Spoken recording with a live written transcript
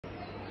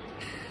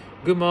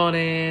Good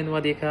morning,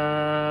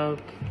 Wadikap.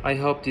 I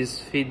hope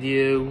this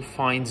video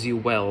finds you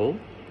well.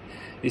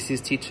 This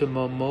is teacher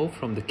Momo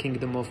from the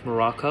Kingdom of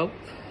Morocco.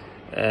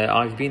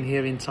 I've been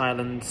here in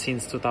Thailand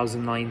since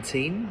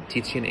 2019,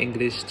 teaching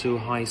English to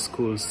high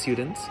school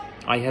students.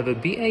 I have a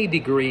BA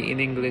degree in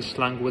English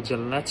language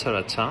and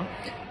literature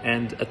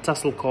and a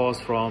TESOL course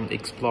from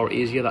Explore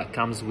Asia that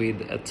comes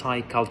with a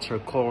Thai culture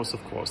course,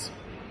 of course.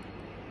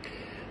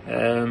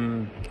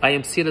 I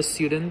am still a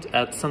student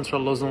at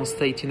Central Luzon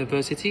State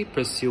University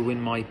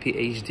pursuing my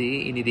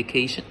PhD in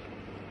education,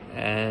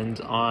 and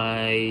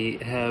I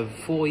have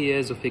 4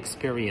 years of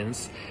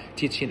experience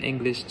teaching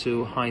English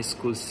to high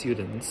school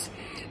students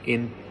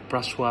in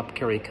Prashwap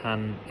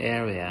Karikan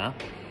area,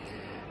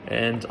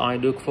 and I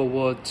look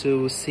forward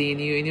to seeing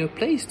you in your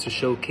place to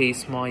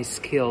showcase my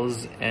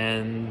skills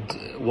and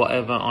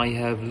whatever I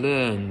have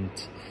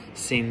learned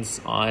since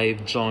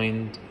I've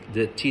joined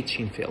the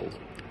teaching field.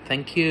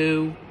 Thank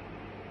you.